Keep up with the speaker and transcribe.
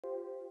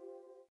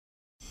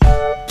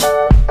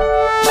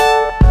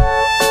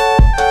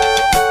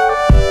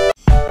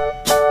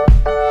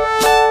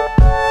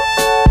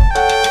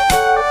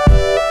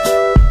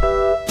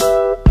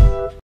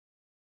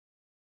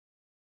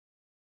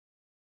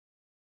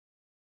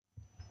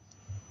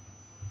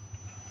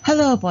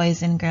Hello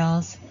boys and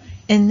girls.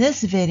 In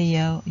this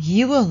video,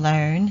 you will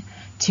learn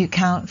to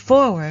count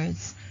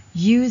forwards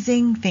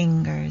using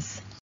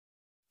fingers.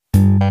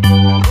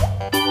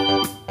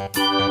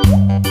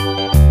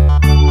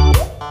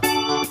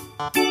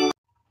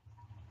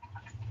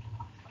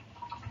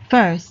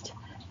 First,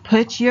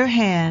 put your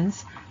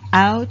hands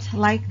out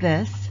like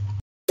this.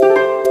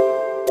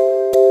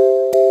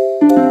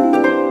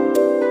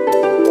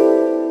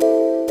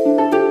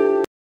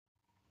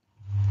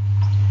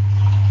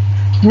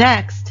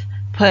 Next,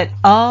 put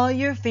all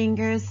your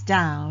fingers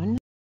down.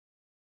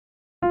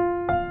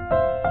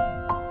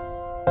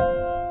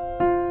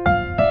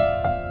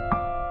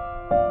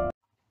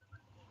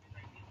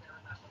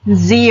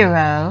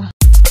 Zero.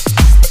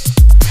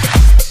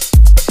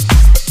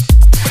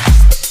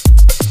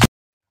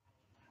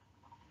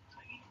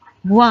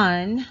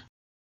 One.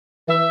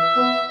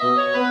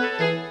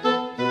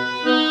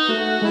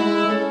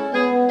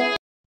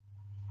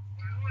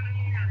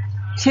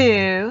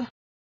 Two.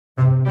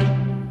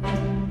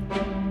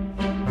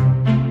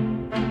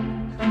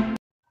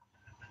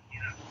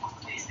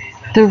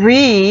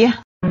 Three.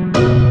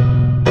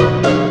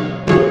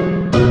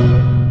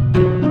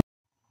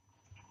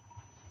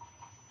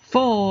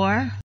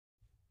 Four.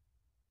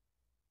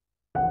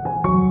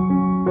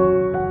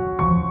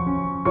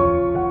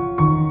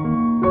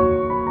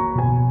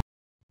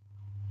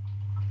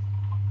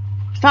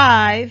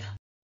 Five.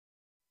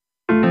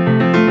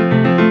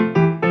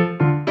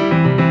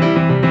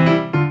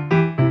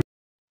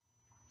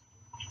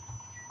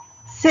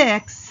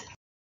 Six.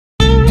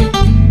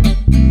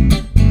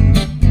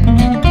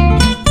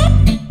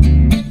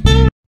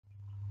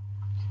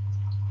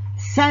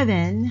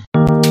 Seven.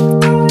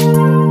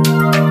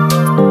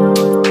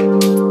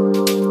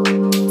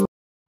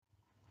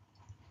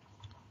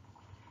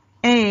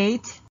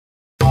 Eight.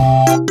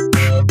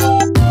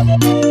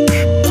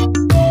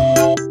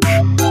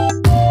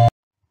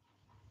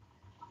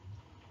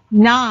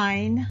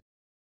 Nine.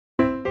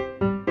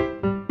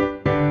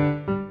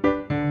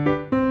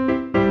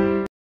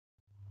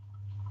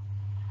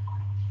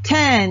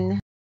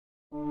 10.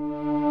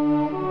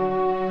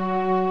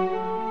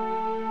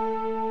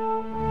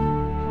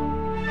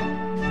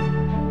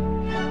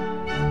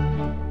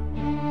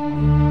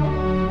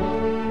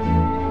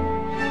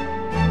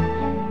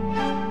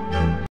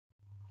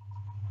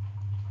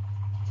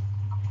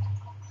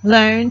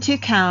 'Learn to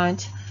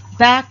count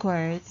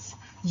backwards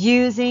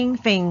using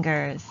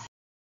fingers.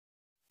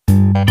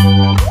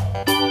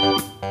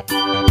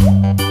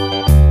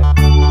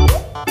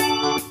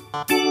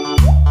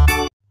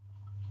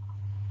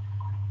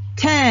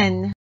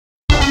 Ten.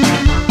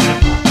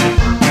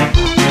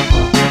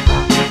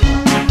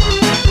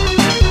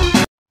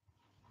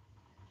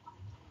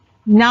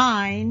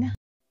 9.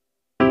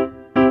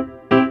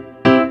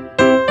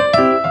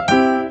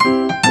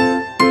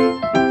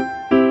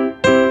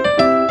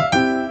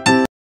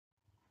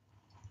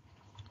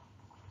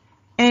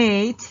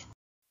 8.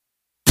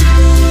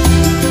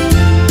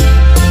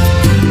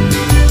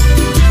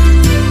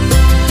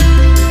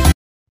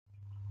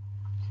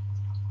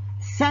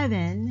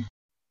 7.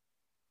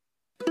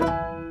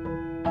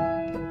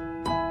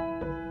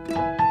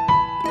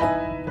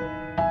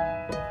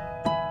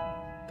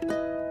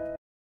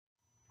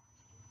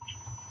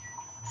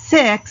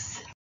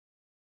 6.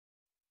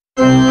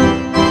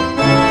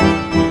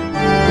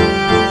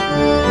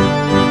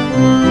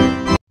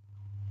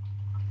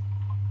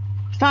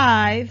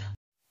 5.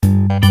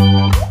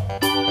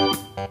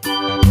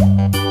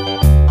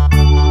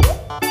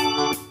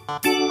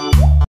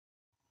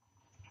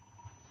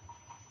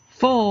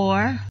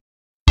 4.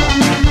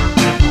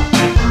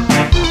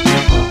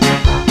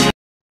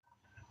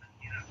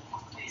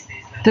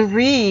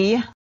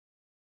 3.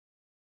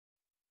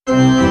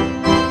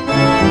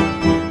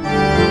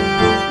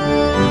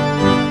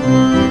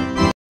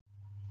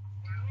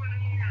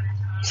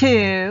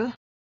 2.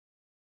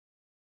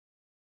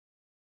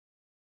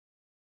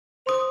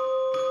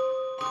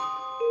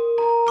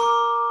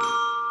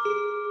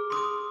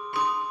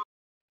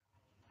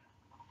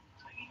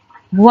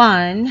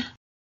 1.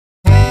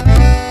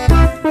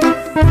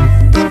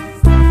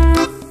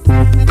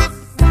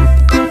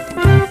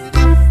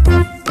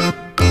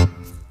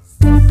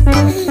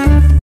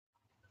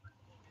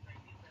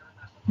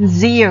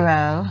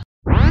 0.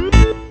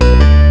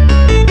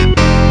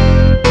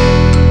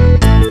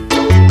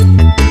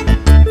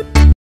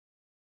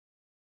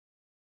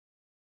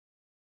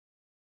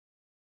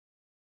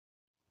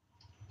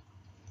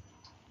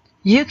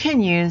 You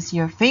can use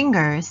your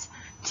fingers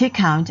to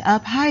count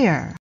up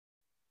higher.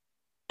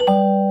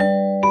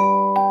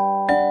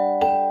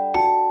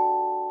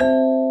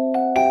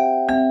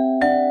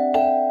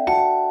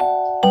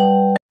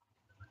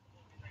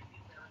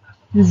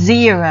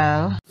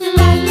 Zero.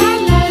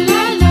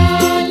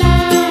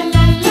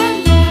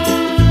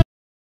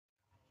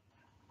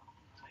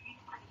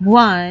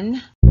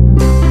 1.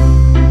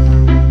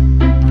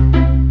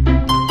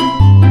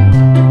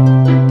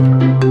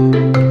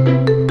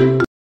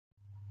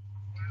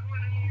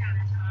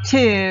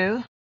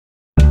 2.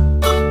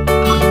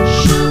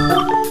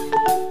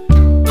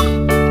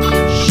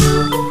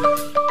 3.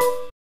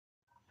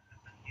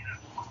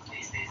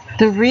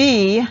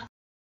 3,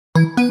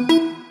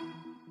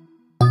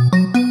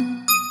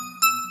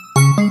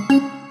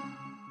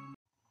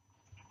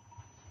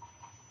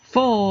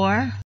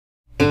 4,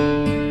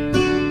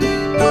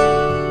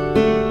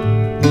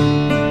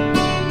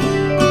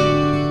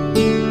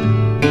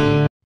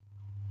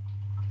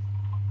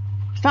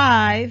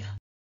 5,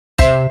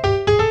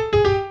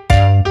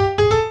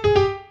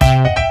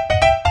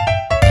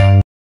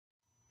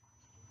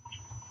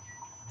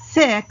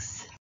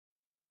 6,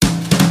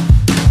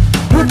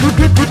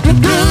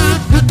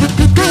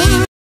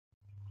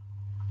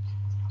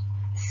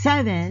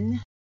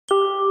 7,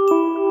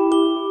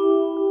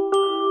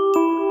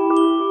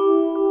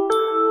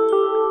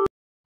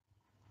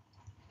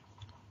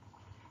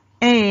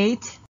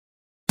 8,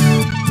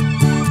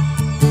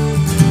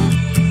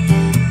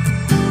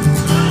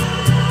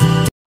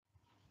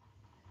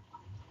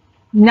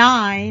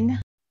 9,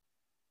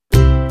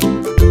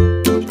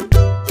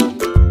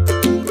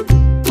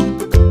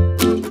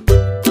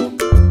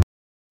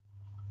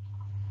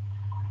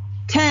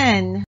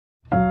 10,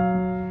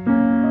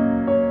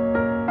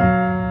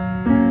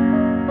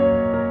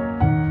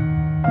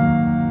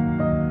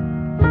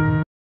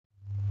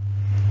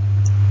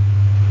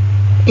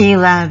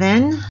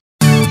 11,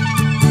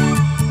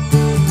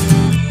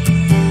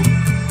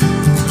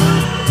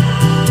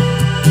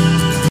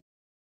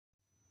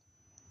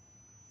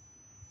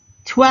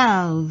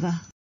 12,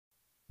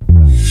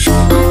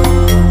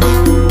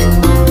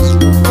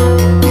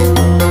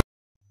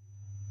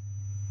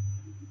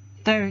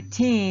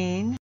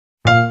 13,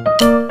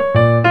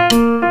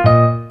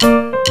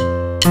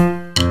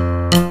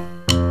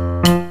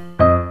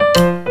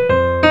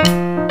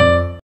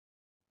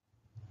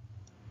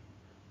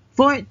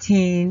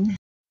 14,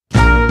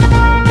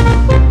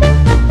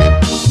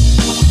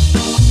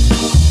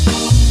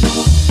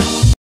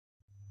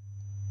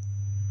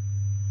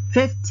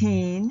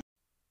 15,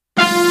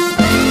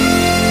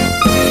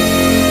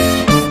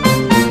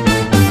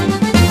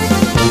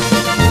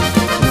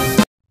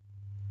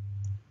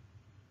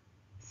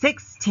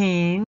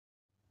 16,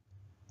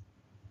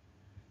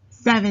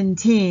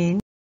 17,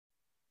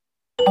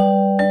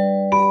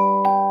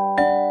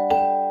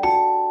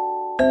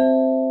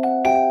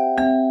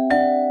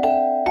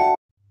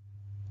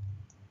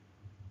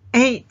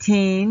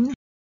 18,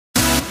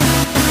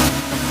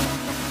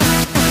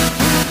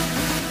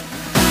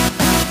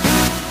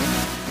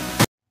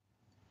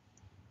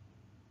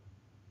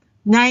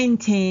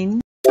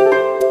 19,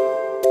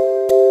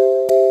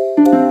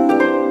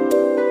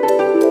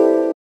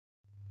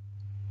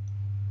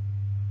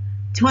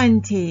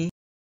 20,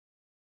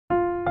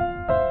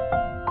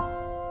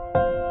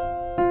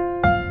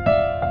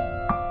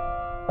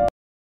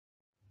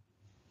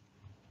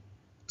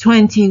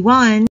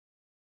 21,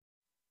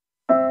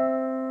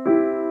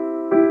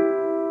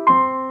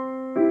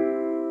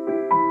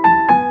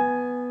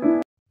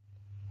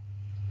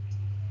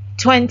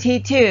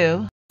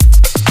 22,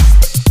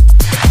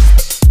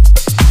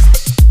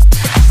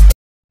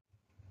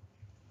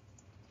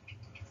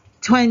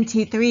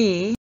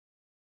 23,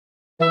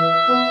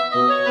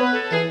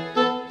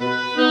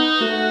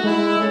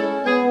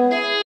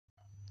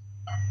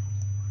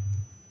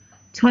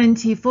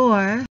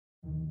 24,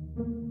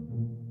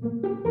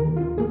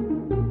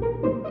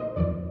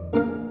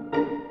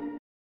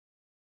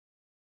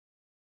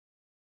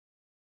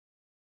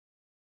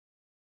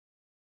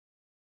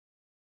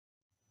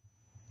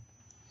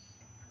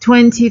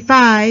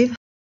 25,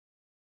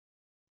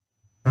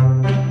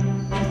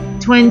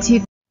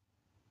 20,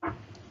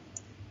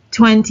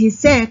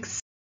 26,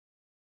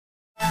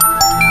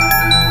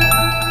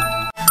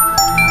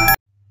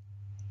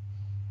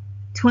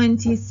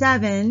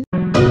 27,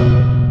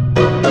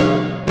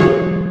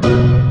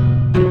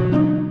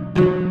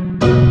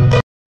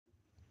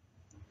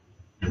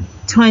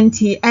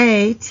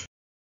 28,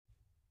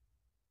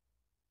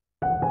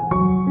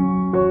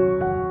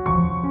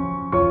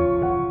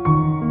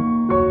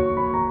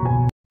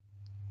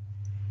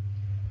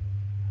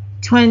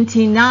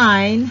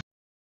 29,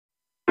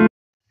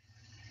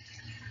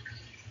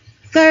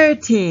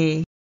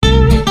 30.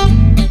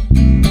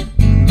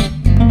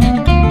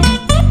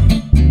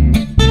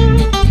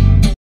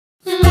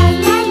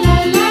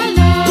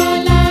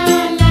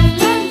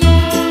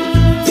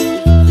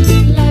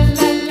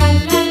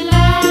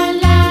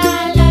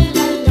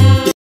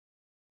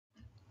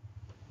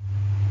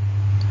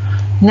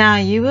 Now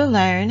you will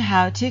learn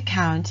how to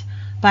count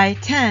by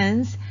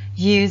tens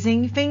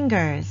using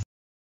fingers.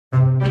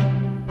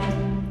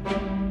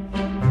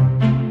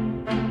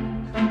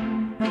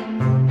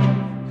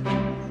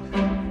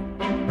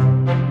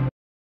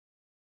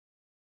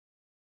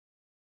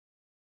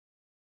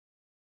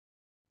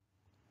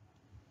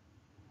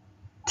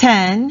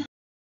 Ten,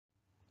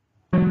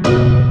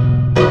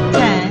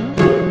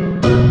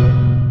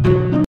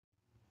 10,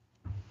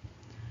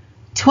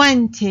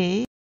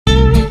 20,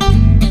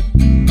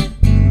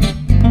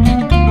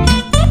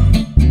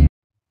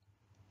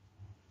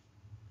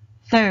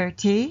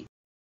 30,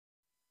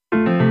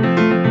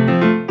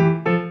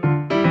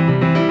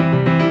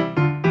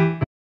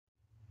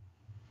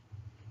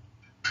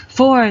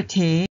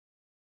 40,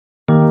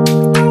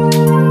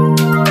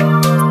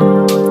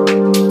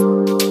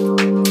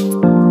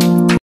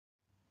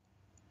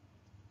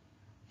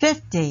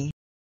 50,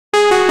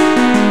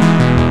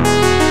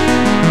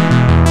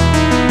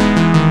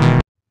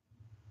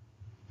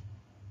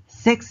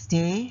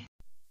 60,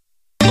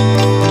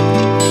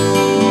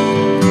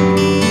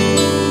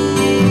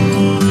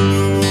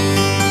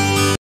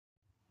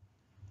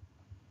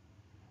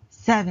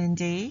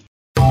 70,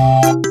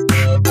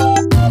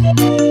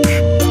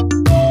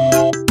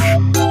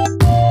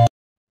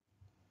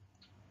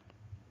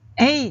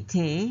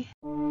 80,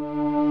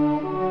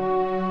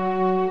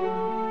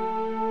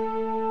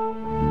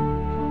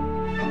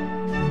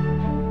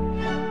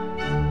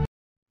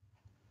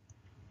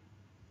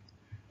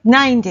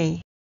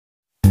 90,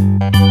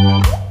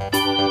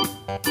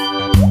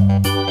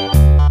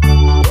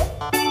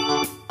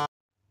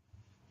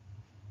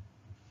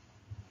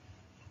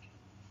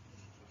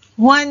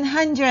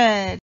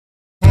 100.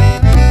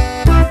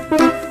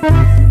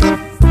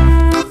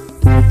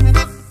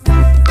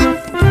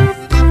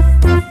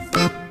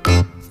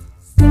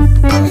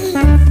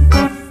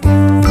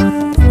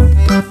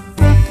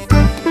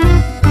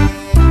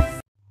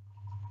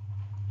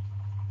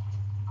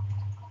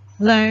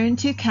 Learn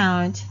to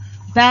count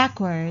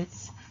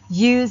backwards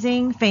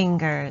using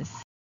fingers.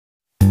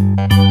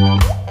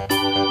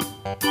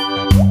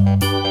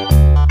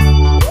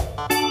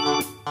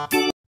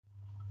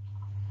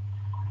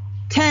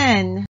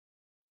 10,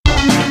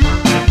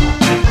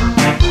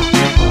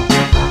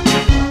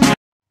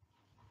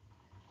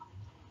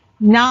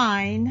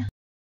 9,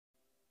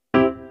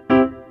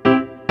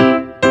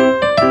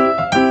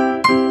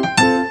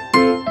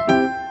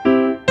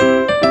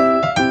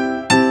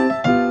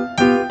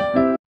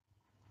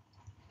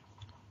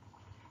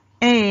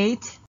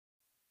 8,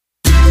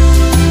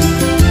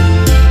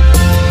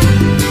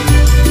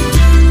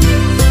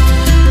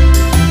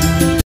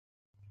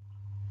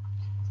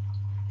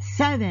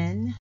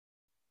 7,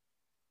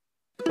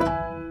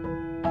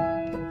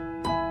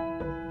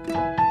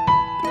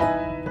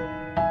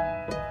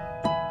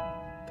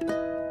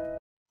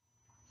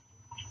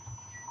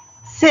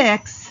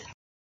 6,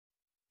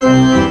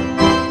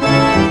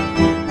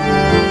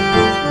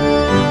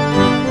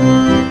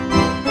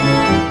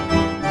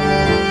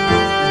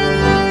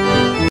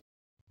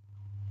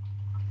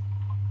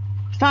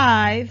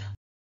 5,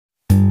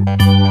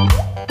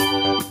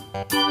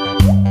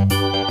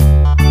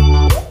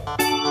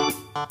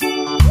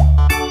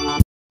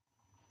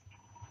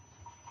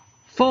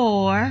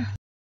 4,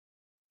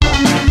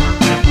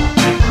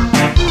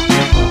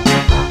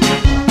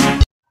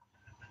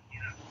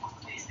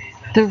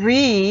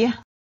 3,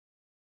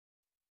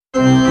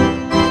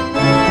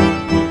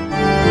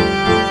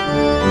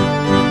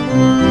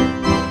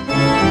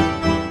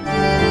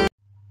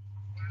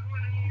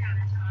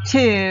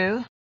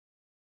 2,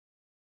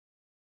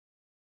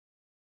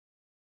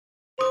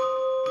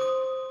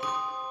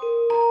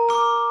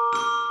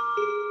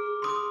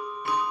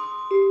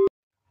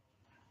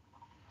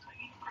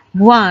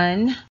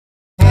 1,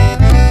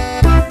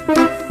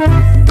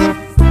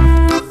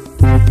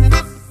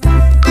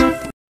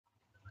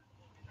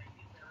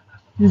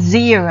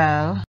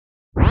 0.